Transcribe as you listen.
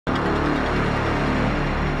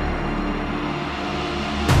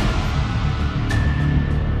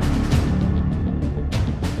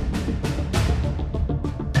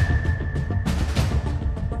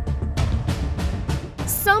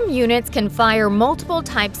units can fire multiple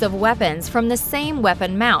types of weapons from the same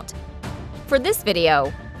weapon mount. For this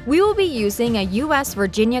video, we will be using a U.S.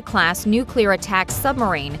 Virginia-class nuclear attack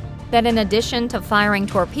submarine that, in addition to firing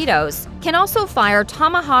torpedoes, can also fire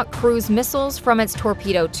Tomahawk cruise missiles from its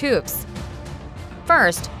torpedo tubes.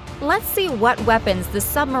 First, let's see what weapons the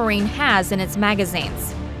submarine has in its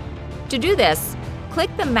magazines. To do this, click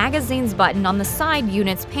the Magazines button on the side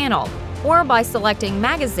units panel, or by selecting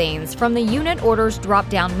Magazines from the Unit Orders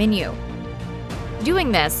drop-down menu.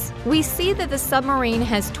 Doing this, we see that the submarine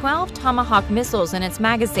has 12 Tomahawk missiles in its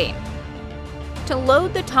magazine. To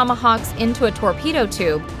load the Tomahawks into a torpedo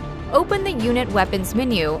tube, open the Unit Weapons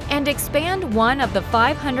menu and expand one of the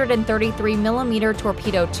 533mm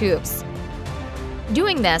torpedo tubes.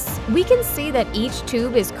 Doing this, we can see that each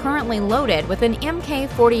tube is currently loaded with an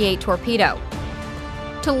Mk-48 torpedo.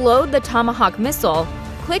 To load the Tomahawk missile,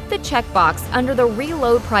 click the checkbox under the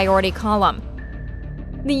Reload Priority column.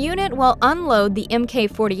 The unit will unload the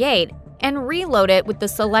Mk-48 and reload it with the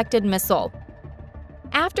selected missile.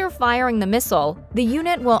 After firing the missile, the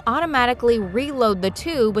unit will automatically reload the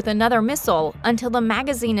tube with another missile until the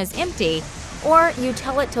magazine is empty, or you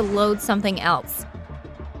tell it to load something else.